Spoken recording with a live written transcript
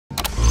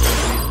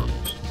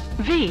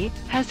V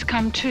has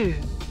come too.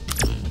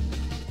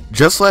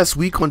 Just last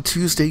week on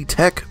Tuesday,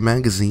 Tech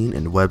Magazine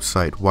and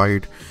website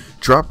Wired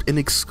dropped an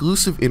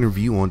exclusive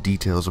interview on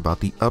details about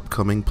the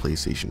upcoming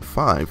PlayStation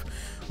 5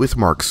 with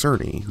Mark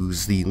Cerny,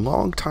 who's the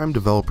longtime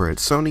developer at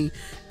Sony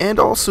and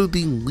also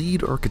the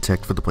lead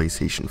architect for the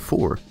PlayStation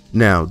 4.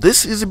 Now,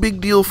 this is a big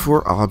deal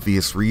for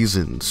obvious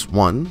reasons.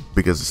 One,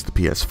 because it's the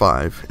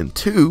PS5, and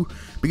two,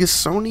 because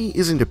Sony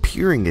isn't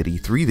appearing at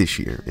E3 this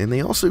year, and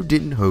they also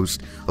didn't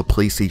host a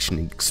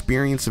PlayStation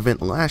Experience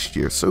event last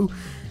year, so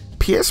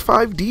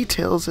PS5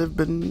 details have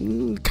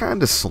been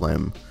kinda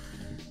slim.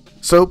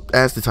 So,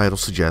 as the title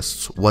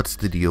suggests, what's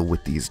the deal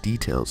with these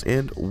details,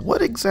 and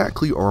what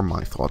exactly are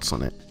my thoughts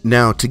on it?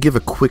 Now, to give a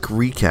quick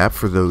recap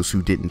for those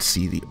who didn't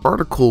see the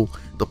article,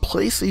 the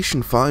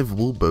PlayStation 5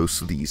 will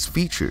boast these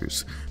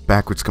features: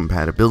 backwards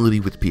compatibility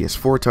with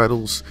PS4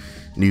 titles,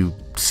 new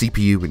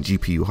CPU and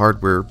GPU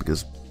hardware,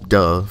 because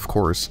duh, of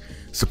course,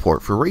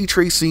 support for ray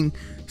tracing,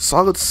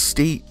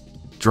 solid-state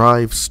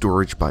drive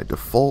storage by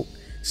default,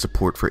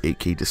 support for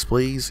 8K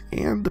displays,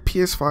 and the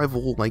PS5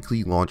 will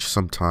likely launch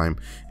sometime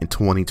in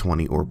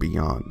 2020 or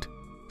beyond.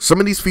 Some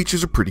of these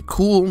features are pretty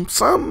cool,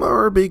 some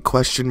are a big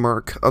question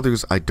mark,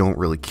 others I don't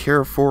really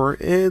care for,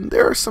 and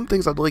there are some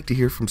things I'd like to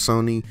hear from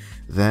Sony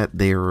that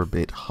they are a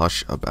bit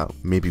hush about.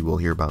 Maybe we'll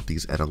hear about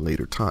these at a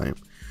later time.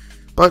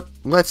 But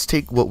let's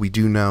take what we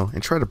do know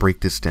and try to break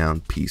this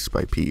down piece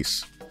by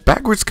piece.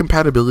 Backwards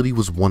compatibility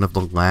was one of the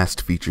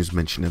last features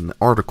mentioned in the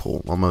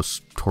article,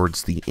 almost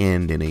towards the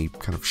end in a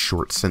kind of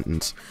short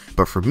sentence,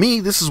 but for me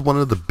this is one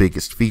of the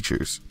biggest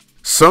features.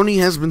 Sony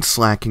has been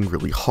slacking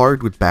really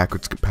hard with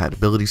backwards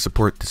compatibility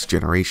support this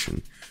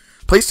generation.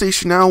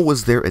 PlayStation Now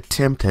was their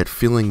attempt at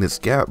filling this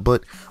gap,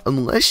 but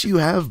unless you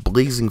have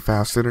blazing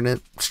fast internet,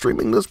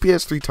 streaming those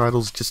PS3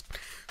 titles just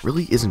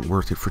really isn't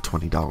worth it for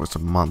 $20 a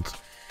month.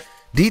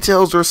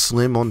 Details are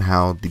slim on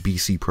how the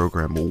BC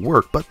program will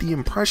work, but the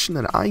impression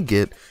that I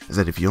get is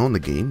that if you own the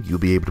game, you'll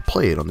be able to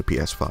play it on the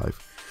PS5.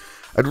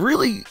 I'd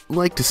really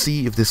like to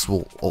see if this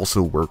will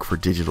also work for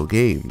digital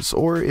games,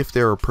 or if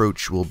their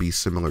approach will be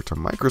similar to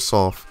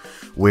Microsoft,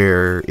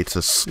 where it's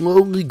a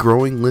slowly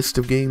growing list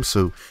of games,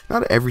 so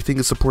not everything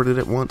is supported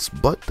at once,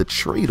 but the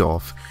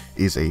trade-off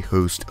is a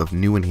host of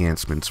new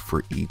enhancements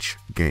for each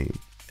game.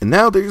 And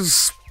now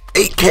there's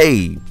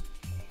 8K!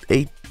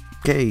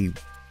 8K.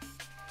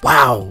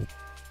 Wow!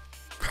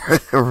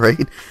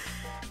 Right?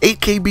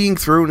 8K being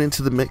thrown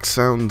into the mix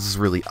sounds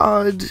really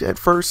odd at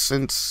first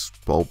since,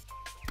 well,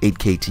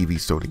 8K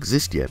TVs don't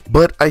exist yet.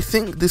 But I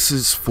think this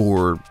is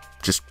for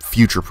just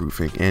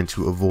future-proofing and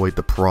to avoid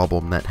the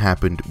problem that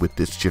happened with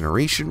this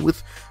generation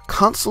with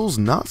consoles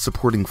not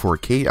supporting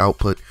 4K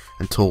output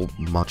until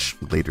much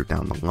later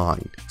down the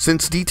line.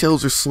 Since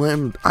details are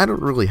slim, I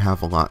don't really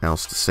have a lot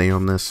else to say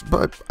on this,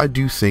 but I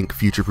do think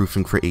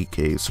future-proofing for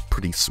 8K is a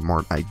pretty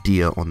smart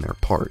idea on their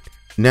part.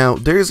 Now,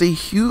 there's a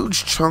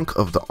huge chunk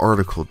of the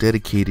article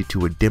dedicated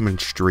to a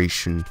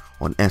demonstration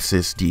on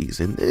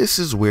SSDs, and this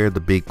is where the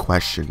big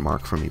question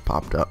mark for me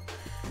popped up.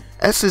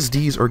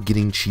 SSDs are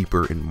getting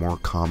cheaper and more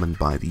common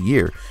by the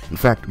year. In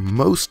fact,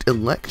 most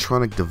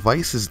electronic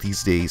devices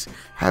these days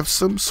have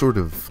some sort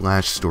of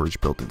flash storage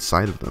built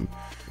inside of them.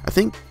 I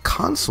think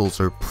consoles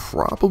are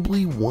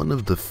probably one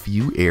of the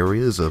few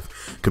areas of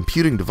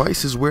computing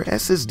devices where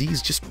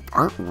SSDs just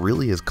aren't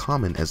really as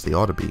common as they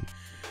ought to be.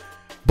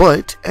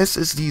 But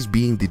SSDs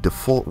being the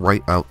default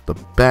right out the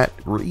bat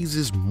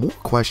raises more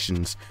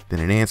questions than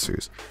it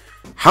answers.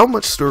 How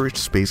much storage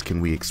space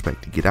can we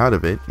expect to get out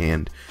of it,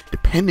 and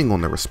depending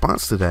on the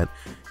response to that,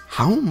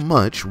 how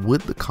much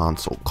would the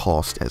console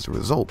cost as a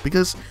result?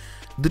 Because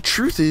the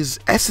truth is,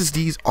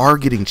 SSDs are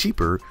getting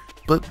cheaper,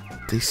 but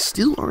they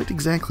still aren't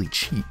exactly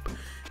cheap.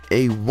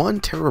 A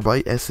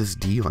 1TB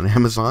SSD on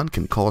Amazon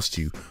can cost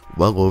you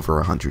well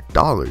over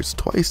 $100,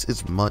 twice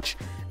as much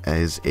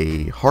as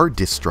a hard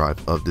disk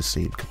drive of the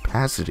same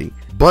capacity.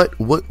 But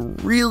what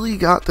really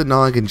got the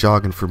noggin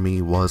jogging for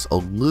me was a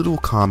little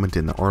comment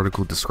in the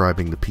article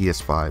describing the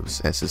PS5's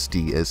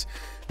SSD as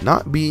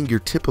not being your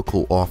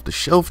typical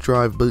off-the-shelf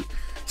drive, but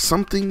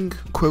something,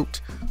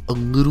 quote, a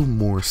little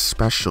more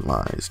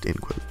specialized, end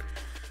quote.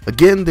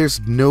 Again, there's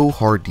no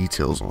hard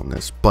details on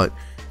this, but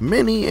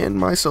many, and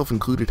myself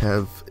included,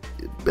 have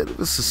a bit of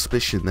a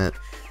suspicion that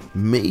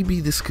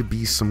maybe this could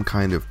be some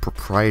kind of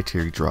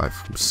proprietary drive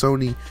from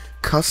Sony,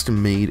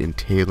 custom made and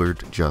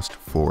tailored just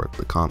for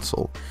the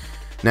console.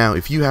 Now,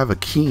 if you have a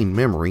keen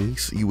memory,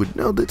 you would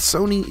know that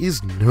Sony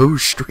is no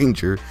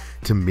stranger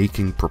to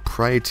making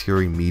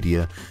proprietary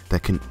media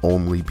that can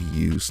only be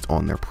used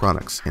on their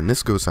products, and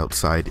this goes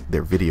outside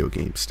their video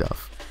game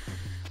stuff.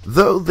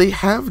 Though they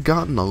have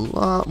gotten a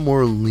lot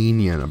more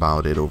lenient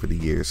about it over the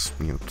years,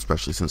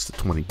 especially since the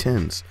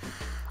 2010s.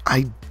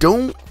 I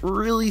don't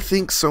really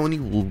think Sony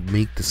will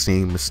make the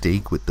same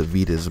mistake with the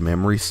Vita's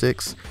memory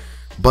sticks,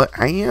 but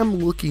I am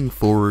looking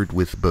forward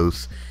with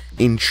both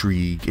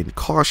intrigue and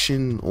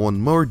caution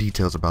on more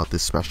details about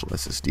this special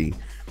SSD,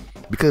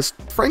 because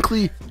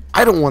frankly,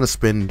 I don't want to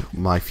spend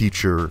my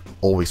future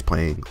always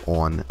playing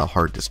on a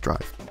hard disk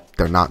drive.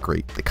 They're not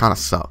great, they kind of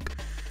suck,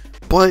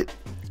 but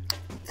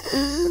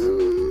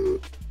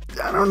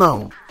I don't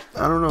know.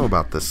 I don't know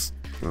about this.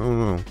 I don't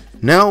know.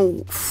 Now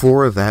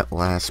for that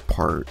last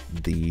part,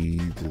 the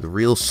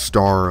real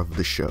star of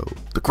the show,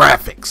 the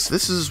graphics.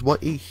 This is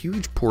what a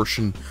huge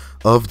portion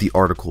of the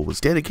article was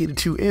dedicated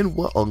to, and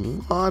what a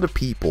lot of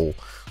people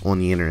on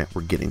the internet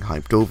were getting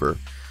hyped over.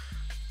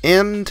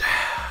 And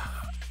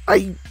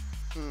I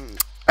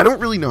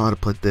don't really know how to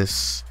put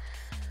this,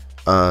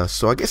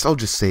 so I guess I'll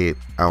just say it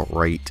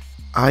outright.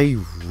 I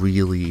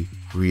really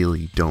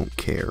don't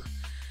care.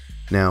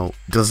 Now,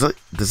 does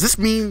this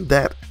mean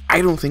that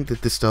I don't think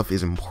that this stuff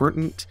is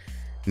important?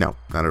 No,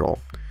 not at all.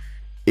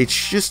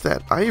 It's just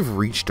that I've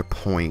reached a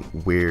point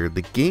where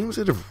the games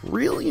that have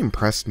really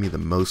impressed me the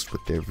most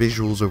with their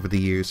visuals over the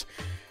years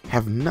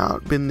have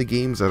not been the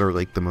games that are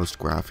like the most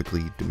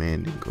graphically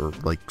demanding or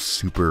like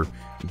super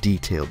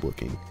detailed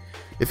looking.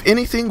 If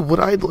anything, what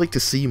I'd like to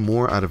see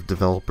more out of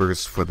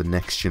developers for the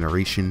next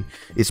generation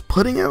is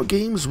putting out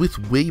games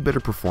with way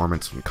better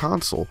performance on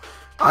console.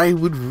 I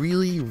would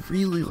really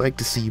like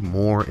to see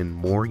more and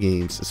more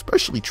games,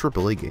 especially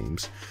AAA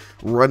games,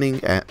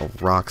 running at a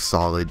rock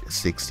solid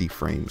 60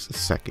 frames a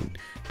second.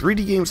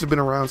 3D games have been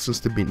around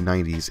since the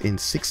mid-90s, and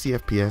 60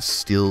 FPS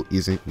still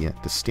isn't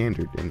yet the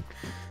standard, and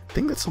I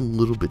think that's a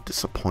little bit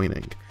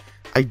disappointing.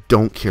 I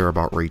don't care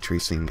about ray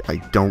tracing. I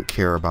don't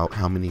care about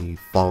how many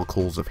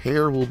follicles of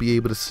hair we'll be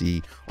able to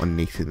see on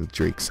Nathan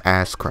Drake's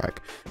ass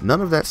crack.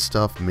 None of that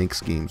stuff makes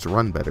games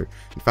run better.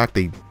 In fact,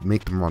 they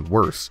make them run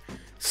worse.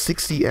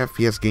 60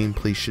 FPS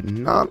gameplay should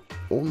not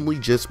only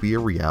just be a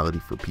reality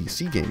for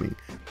PC gaming.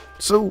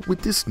 So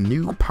with this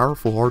new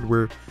powerful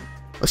hardware,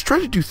 let's try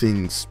to do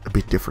things a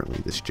bit differently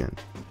this gen.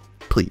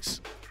 Please.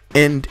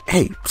 And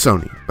hey,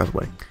 Sony, by the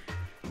way,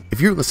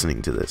 if you're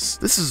listening to this,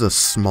 this is a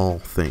small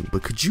thing,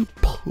 but could you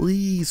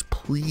please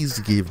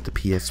give the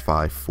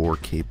PS5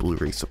 4K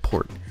Blu-ray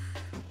support?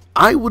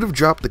 I would have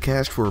dropped the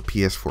cash for a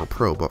PS4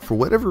 Pro, but for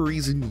whatever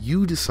reason,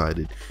 you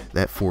decided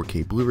that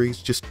 4K Blu-rays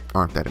just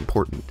aren't that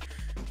important,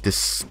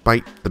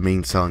 despite the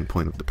main selling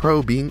point of the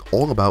Pro being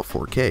all about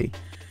 4K.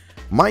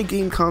 My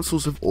game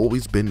consoles have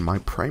always been my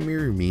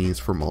primary means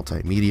for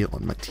multimedia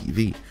on my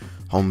TV,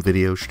 home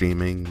video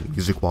streaming,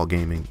 music while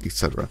gaming,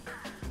 etc.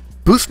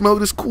 Boost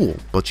mode is cool,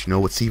 but you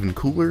know what's even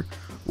cooler?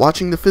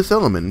 Watching The Fifth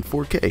Element in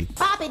 4K.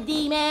 Pop it,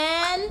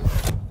 D-Man!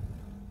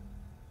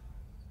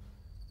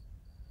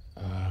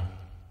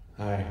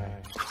 Hi.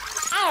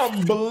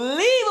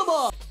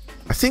 Unbelievable!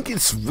 I think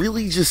it's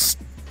really just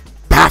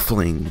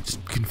baffling,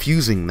 just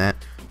confusing that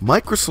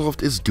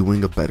Microsoft is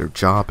doing a better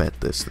job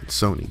at this than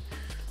Sony.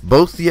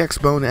 Both the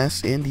Xbone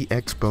S and the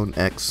Xbone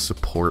X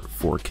support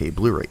 4K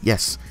Blu-ray.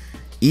 Yes,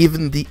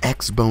 even the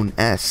Xbone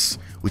S,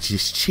 which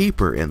is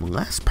cheaper and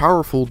less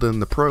powerful than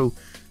the Pro,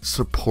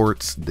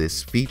 supports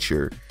this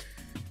feature.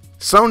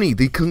 Sony,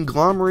 the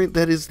conglomerate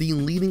that is the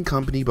leading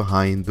company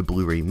behind the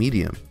Blu-ray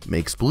medium,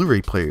 makes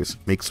Blu-ray players,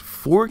 makes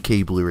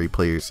 4K Blu-ray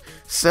players,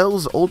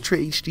 sells Ultra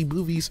HD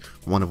movies,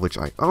 one of which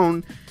I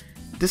own,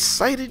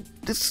 decided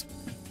this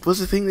was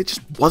a thing that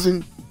just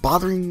wasn't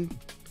bothering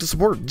to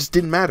support, it just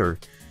didn't matter.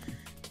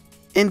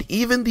 And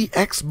even the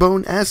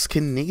Xbone S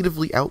can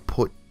natively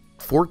output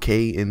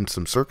 4K in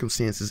some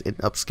circumstances in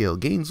upscale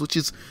games, which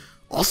is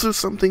also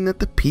something that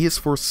the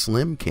PS4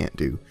 Slim can't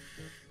do.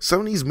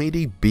 Sony's made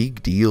a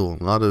big deal,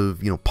 a lot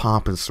of,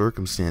 pomp and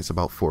circumstance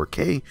about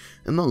 4K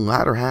in the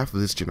latter half of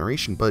this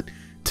generation, but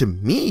to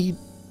me,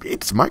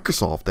 it's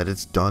Microsoft that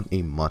has done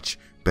a much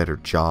better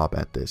job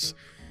at this.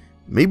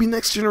 Maybe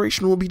next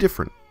generation will be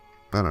different.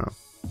 I don't know,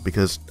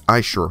 because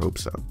I sure hope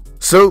so.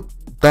 So,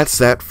 that's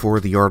that for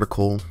the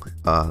article.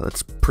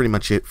 That's pretty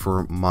much it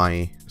for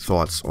my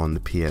thoughts on the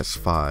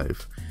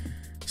PS5.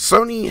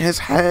 Sony has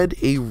had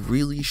a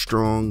really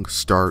strong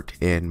start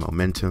and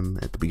momentum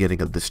at the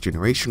beginning of this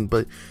generation,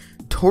 but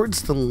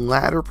towards the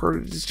latter part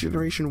of this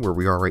generation, where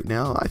we are right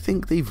now, I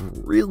think they've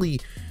really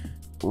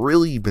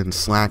been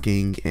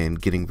slacking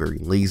and getting very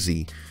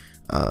lazy.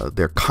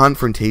 Their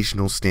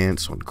confrontational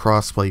stance on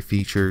crossplay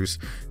features,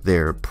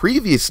 their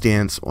previous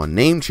stance on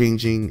name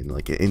changing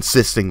and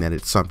insisting that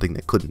it's something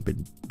that couldn't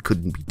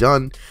be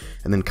done,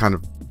 and then kind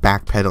of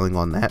backpedaling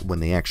on that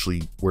when they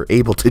actually were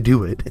able to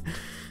do it.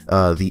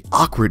 The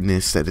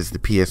awkwardness that is the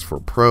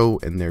PS4 Pro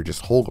and their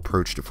just whole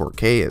approach to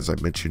 4K, as I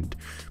mentioned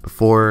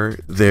before,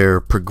 their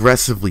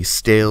progressively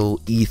stale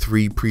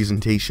E3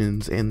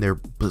 presentations, and their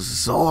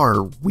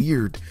bizarre,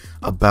 weird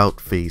about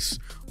face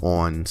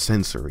on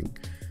censoring.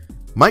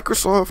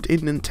 Microsoft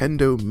and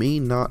Nintendo may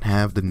not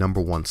have the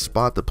 #1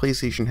 spot the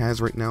PlayStation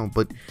has right now,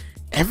 but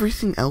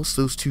everything else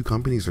those two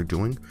companies are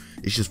doing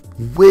is just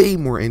way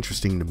more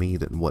interesting to me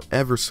than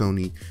whatever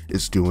Sony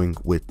is doing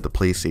with the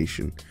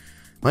PlayStation.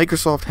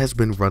 Microsoft has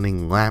been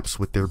running laps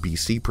with their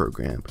BC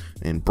program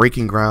and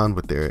breaking ground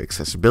with their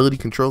accessibility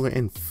controller,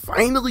 and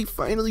finally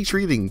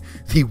treating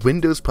the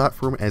Windows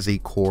platform as a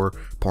core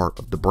part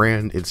of the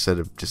brand instead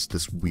of just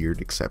this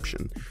weird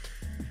exception.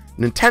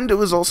 Nintendo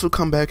has also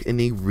come back in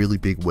a really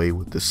big way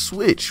with the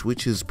Switch,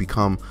 which has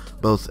become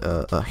both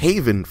a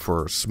haven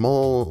for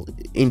small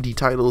indie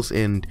titles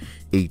and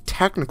a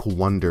technical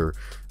wonder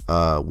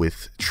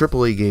with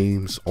AAA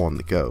games on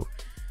the go.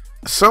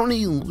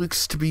 Sony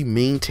looks to be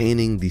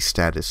maintaining the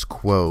status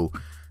quo,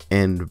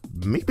 and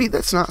maybe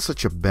that's not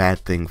such a bad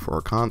thing for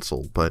a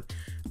console, but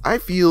I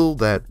feel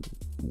that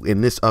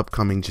in this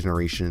upcoming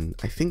generation,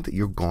 I think that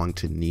you're going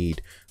to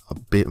need a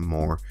bit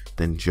more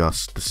than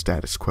just the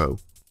status quo.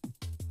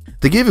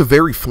 They gave a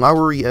very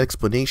flowery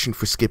explanation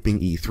for skipping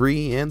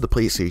E3 and the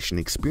PlayStation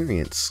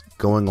experience,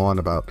 going on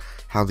about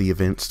how the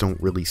events don't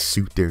really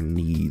suit their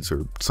needs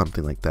or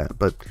something like that,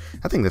 but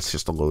I think that's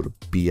just a load of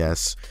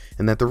BS,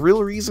 and that the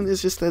real reason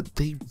is just that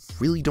they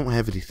really don't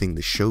have anything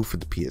to show for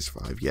the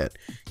PS5 yet.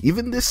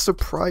 Even this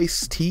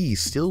surprise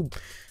tease still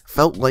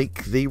felt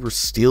like they were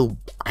still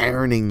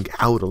ironing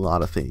out a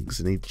lot of things,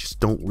 and they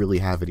just don't really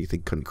have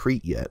anything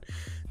concrete yet.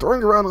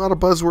 Throwing around a lot of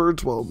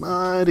buzzwords while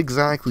not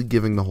exactly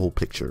giving the whole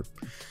picture.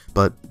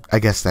 But I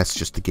guess that's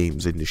just the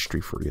games industry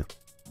for you.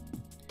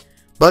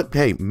 But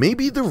hey,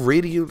 maybe the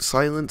radio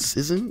silence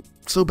isn't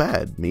so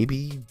bad.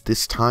 Maybe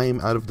this time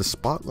out of the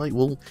spotlight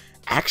will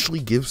actually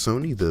give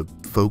Sony the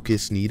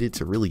focus needed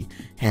to really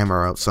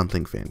hammer out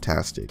something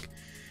fantastic.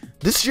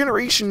 This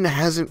generation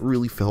hasn't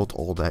really felt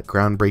all that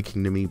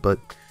groundbreaking to me, but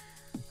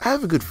I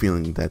have a good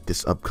feeling that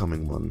this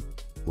upcoming one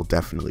will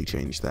definitely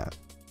change that.